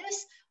of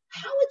this,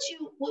 how would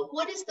you,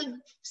 what is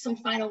some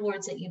final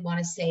words that you'd want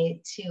to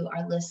say to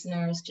our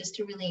listeners, just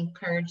to really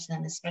encourage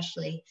them,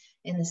 especially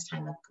in this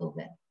time of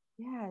COVID?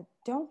 Yeah,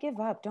 don't give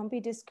up. Don't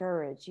be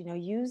discouraged.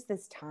 Use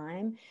this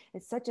time.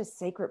 It's such a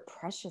sacred,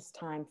 precious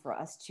time for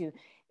us to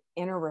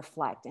inner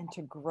reflect and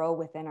to grow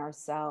within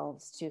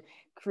ourselves, to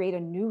create a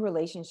new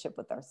relationship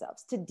with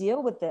ourselves, to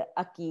deal with the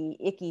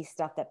icky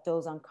stuff that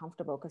feels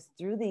uncomfortable. Because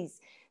through these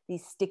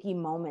sticky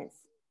moments,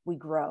 we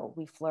grow,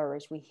 we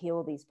flourish, we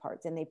heal these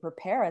parts, and they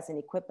prepare us and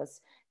equip us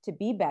to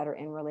be better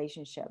in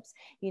relationships.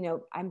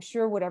 I'm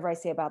sure whatever I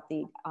say about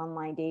the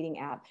online dating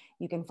app,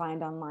 you can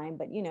find online,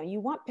 but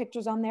you want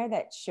pictures on there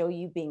that show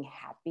you being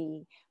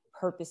happy,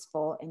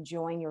 purposeful,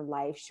 enjoying your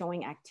life,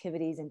 showing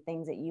activities and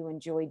things that you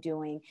enjoy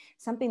doing,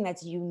 something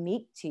that's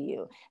unique to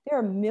you. There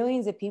are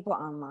millions of people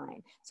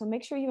online. So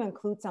make sure you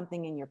include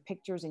something in your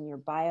pictures and your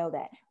bio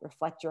that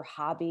reflect your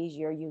hobbies,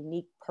 your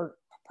unique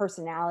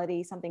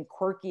personality, something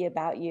quirky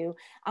about you.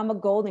 I'm a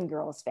Golden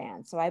Girls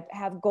fan. So I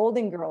have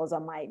Golden Girls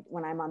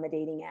when I'm on the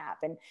dating app,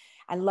 and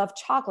I love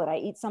chocolate. I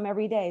eat some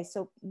every day.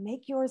 So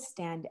make yours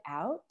stand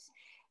out.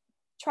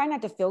 Try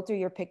not to filter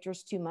your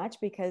pictures too much,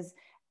 because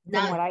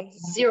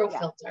zero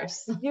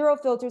filters. Zero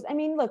filters. I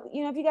mean, look,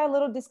 if you got a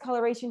little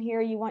discoloration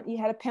here, you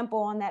had a pimple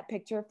on that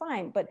picture,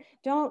 fine, but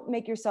don't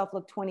make yourself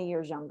look 20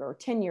 years younger or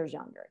 10 years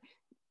younger.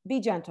 Be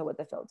gentle with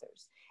the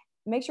filters.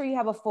 Make sure you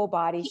have a full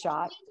body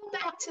shot. Can we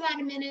go back to that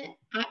a minute?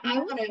 I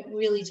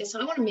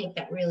want to make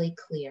that really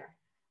clear.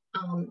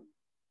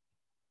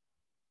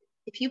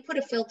 If you put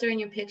a filter in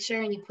your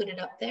picture and you put it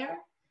up there,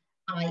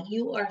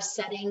 you are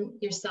setting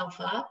yourself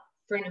up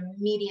for an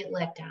immediate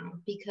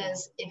letdown,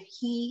 because if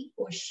he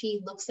or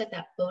she looks at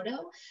that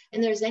photo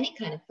and there's any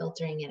kind of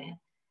filtering in it,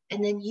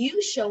 and then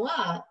you show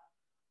up,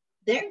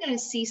 they're going to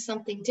see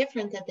something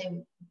different that they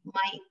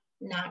might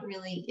not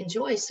really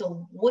enjoy.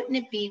 So wouldn't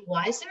it be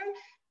wiser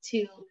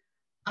to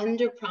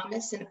under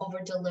promise and over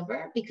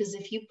deliver? Because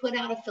if you put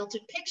out a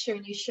filtered picture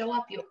and you show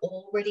up, you're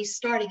already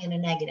starting in a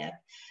negative.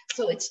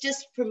 So it's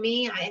just, for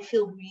me, I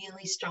feel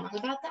really strong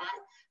about that.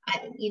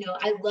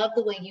 I love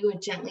the way you were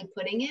gently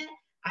putting it.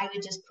 I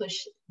would just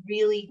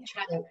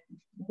try to,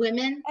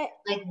 women,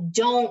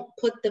 don't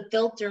put the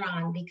filter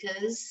on,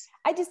 because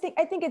I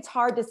think it's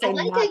hard to say. I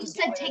like that you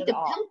said take the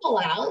pimple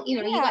out.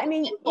 You got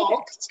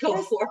pimple,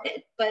 go for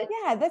it. But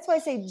yeah, that's why I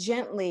say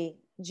gently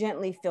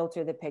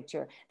filter the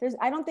picture.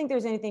 I don't think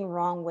there's anything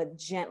wrong with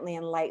gently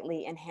and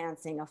lightly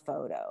enhancing a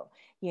photo.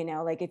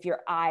 Like if your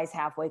eyes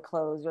halfway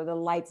closed, or the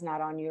light's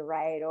not on you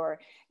right, or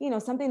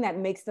something that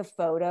makes the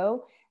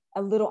photo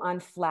a little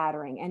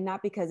unflattering, and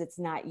not because it's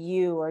not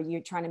you or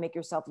you're trying to make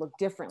yourself look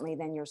differently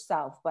than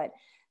yourself. But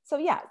so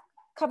yeah,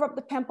 cover up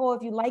the pimple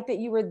if you like that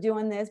you were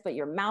doing this, but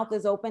your mouth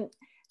is open.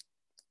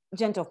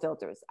 Gentle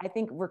filters. I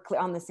think we're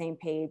on the same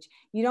page.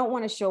 You don't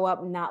want to show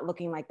up not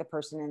looking like the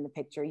person in the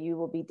picture. You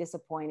will be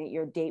disappointed.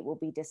 Your date will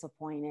be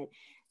disappointed.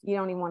 You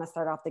don't even want to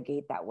start off the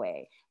gate that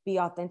way. Be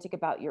authentic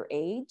about your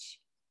age.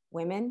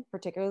 Women,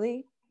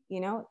 particularly,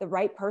 the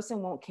right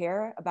person won't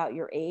care about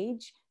your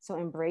age. So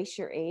embrace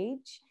your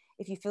age.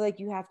 If you feel like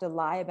you have to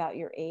lie about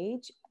your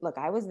age, look,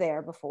 I was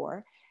there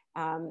before.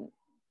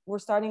 We're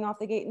starting off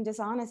the gate in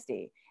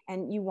dishonesty,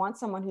 and you want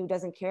someone who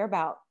doesn't care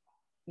about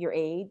your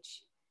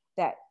age,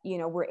 that,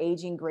 we're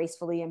aging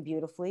gracefully and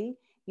beautifully.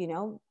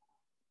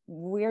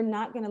 We're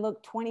not going to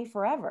look 20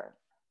 forever.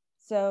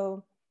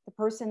 So the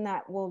person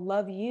that will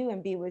love you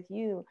and be with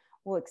you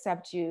will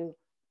accept you,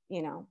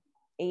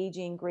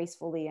 aging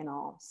gracefully and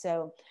all.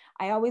 So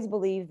I always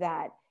believe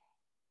that,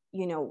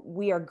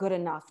 we are good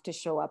enough to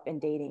show up in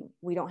dating.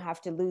 We don't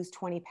have to lose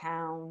 20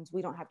 pounds.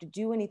 We don't have to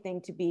do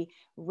anything to be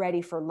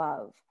ready for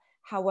love.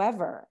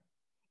 However,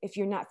 if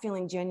you're not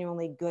feeling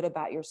genuinely good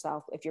about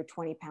yourself, if you're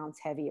 20 pounds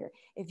heavier,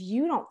 if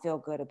you don't feel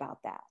good about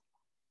that,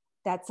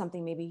 that's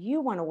something maybe you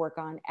want to work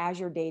on as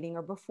you're dating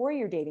or before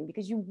you're dating,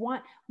 because you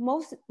want,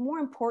 more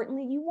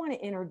importantly, you want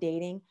to enter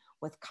dating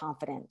with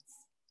confidence.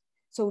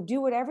 So do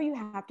whatever you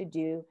have to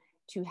do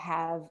to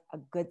have a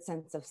good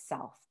sense of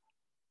self,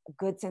 a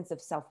good sense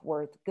of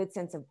self-worth, good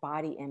sense of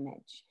body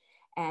image.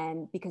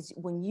 And because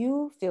when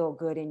you feel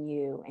good in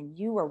you and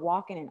you are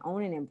walking and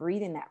owning and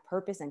breathing that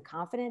purpose and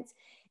confidence,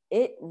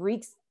 it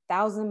reeks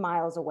 1,000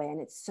 miles away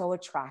and it's so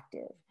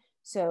attractive.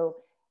 So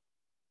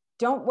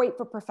don't wait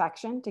for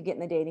perfection to get in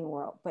the dating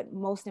world. But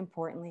most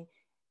importantly,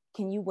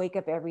 can you wake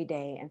up every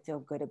day and feel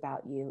good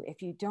about you?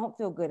 If you don't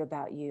feel good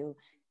about you,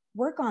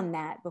 work on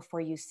that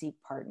before you seek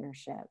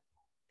partnership.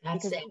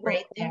 That's because it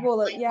right there.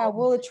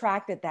 We'll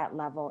attract at that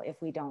level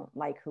if we don't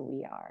like who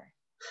we are.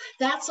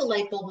 That's a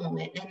light bulb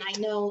moment. And I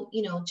know,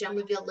 Gem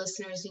Revealed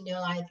listeners,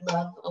 I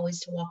love always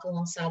to walk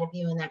alongside of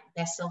you in that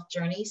best self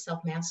journey,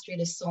 self-mastery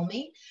to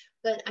soulmate.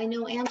 But I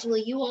know, Angela,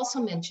 you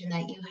also mentioned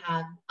that you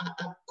have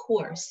a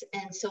course.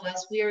 And so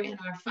as we're in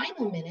our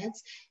final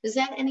minutes, is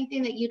that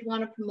anything that you'd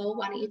want to promote?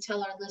 Why don't you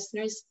tell our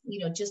listeners,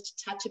 just a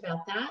touch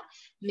about that,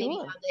 maybe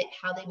Sure.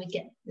 how they would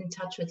get in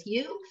touch with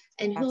you,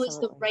 and who Absolutely. is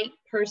the right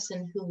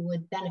person who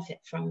would benefit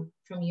from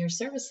your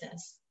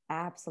services?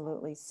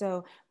 Absolutely.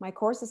 So my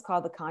course is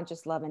called The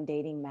Conscious Love and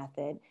Dating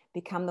Method,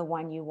 Become the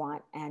One You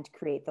Want and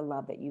Create the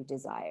Love That You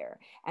Desire.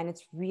 And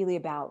it's really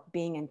about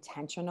being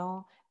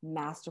intentional,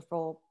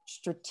 masterful,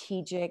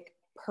 strategic,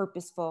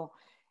 purposeful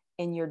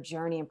in your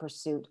journey in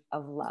pursuit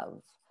of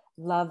love.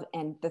 Love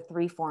and the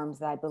three forms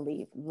that I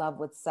believe: love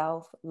with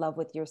self, love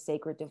with your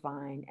sacred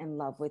divine, and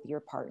love with your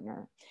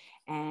partner.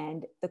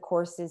 And the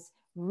course is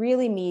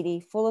really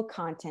meaty, full of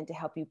content to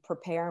help you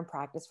prepare and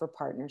practice for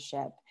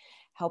partnership,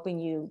 helping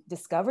you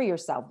discover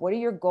yourself. What are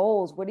your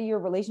goals? What are your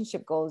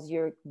relationship goals,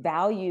 your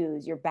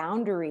values, your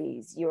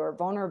boundaries, your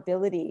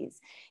vulnerabilities?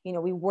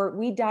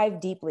 We dive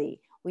deeply.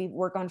 We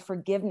work on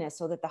forgiveness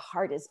so that the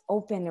heart is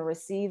open to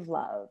receive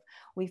love.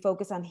 We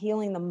focus on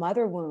healing the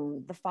mother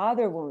wound, the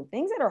father wound,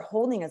 things that are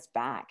holding us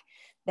back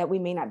that we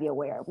may not be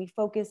aware. We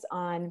focus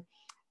on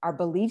our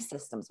belief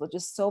systems, which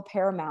is so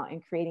paramount in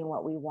creating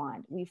what we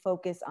want. We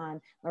focus on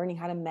learning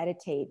how to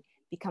meditate,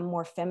 become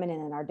more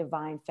feminine in our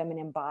divine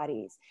feminine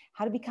bodies,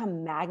 how to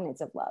become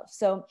magnets of love.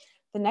 So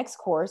the next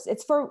course,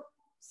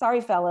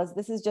 sorry fellas,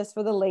 this is just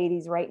for the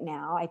ladies right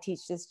now. I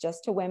teach this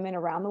just to women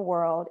around the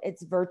world.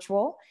 It's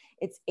virtual.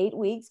 It's 8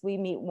 weeks. We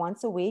meet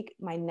once a week.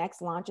 My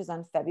next launch is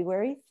on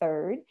February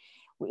 3rd.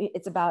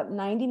 It's about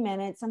 90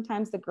 minutes.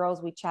 Sometimes the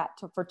girls, we chat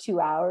for 2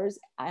 hours,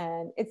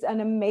 and it's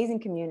an amazing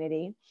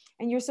community.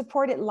 And you're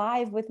supported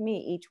live with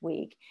me each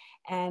week.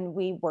 And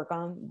we work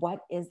on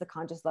what is the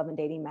Conscious Love and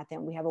Dating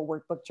Method. We have a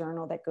workbook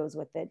journal that goes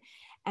with it.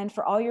 And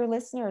for all your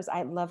listeners,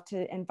 I'd love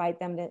to invite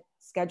them to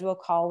schedule a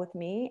call with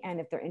me.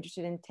 And if they're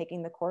interested in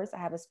taking the course, I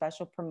have a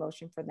special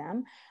promotion for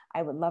them.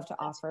 I would love to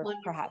offer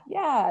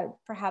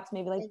perhaps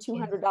maybe like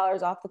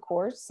 $200 off the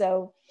course.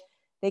 So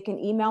they can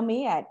email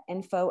me at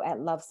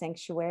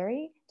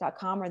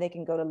info@lovesanctuary.com, or they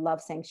can go to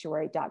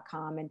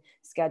lovesanctuary.com and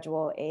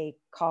schedule a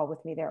call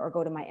with me there, or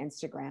go to my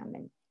Instagram,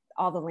 and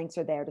all the links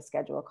are there to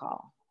schedule a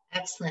call.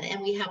 Excellent.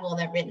 And we have all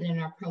that written in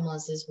our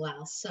promos as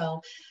well.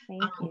 So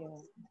thank you.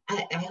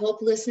 I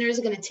hope listeners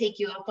are going to take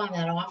you up on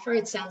that offer.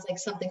 It sounds like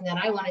something that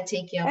I want to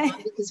take you up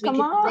on, because we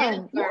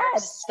can never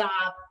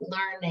stop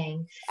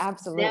learning.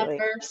 Absolutely.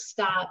 Never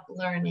stop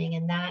learning.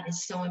 And that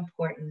is so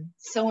important.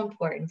 So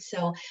important.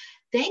 So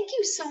thank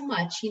you so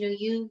much.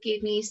 You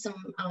gave me some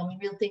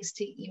real things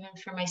to, even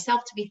for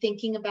myself, to be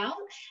thinking about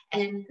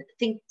and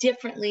think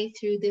differently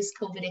through this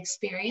COVID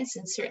experience.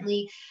 And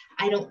certainly,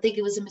 I don't think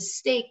it was a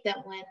mistake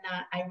that when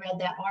I read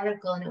that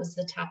article, and it was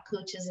the top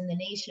coaches in the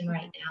nation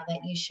right now,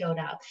 that you showed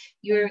up.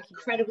 You're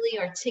incredibly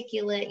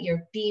articulate.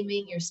 You're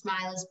beaming. Your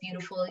smile is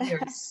beautiful. You're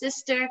a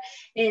sister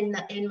in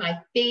my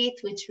faith,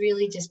 which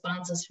really just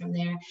bonds us from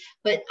there.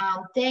 But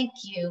thank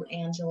you,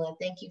 Angela.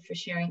 Thank you for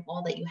sharing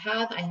all that you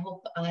have. I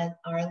hope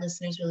our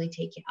listeners really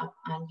take you up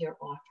on your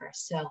offer.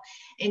 So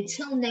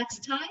until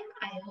next time,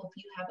 I hope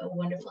you have a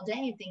wonderful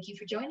day, and thank you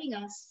for joining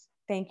us.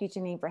 Thank you,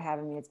 Janine, for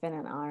having me. It's been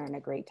an honor and a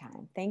great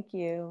time. Thank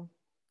you.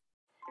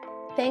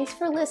 Thanks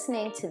for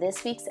listening to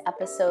this week's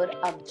episode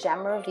of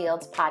Gem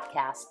Revealed's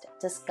podcast,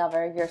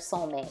 Discover Your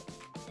Soulmate.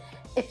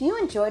 If you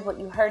enjoyed what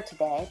you heard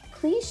today,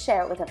 please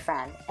share it with a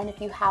friend. And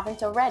if you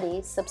haven't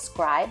already,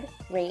 subscribe,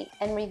 rate,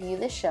 and review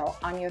the show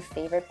on your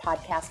favorite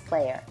podcast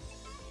player.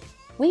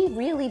 We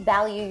really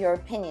value your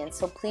opinion,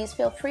 so please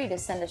feel free to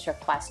send us your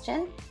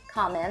question,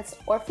 comments,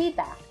 or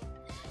feedback.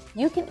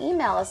 You can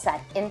email us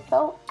at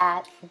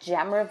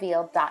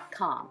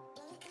info@gemrevealed.com.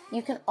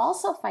 You can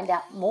also find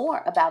out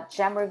more about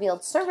Gem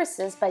Revealed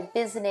services by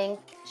visiting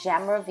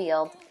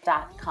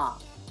gemrevealed.com.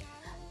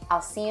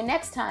 I'll see you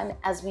next time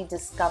as we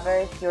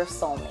discover your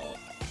soulmate.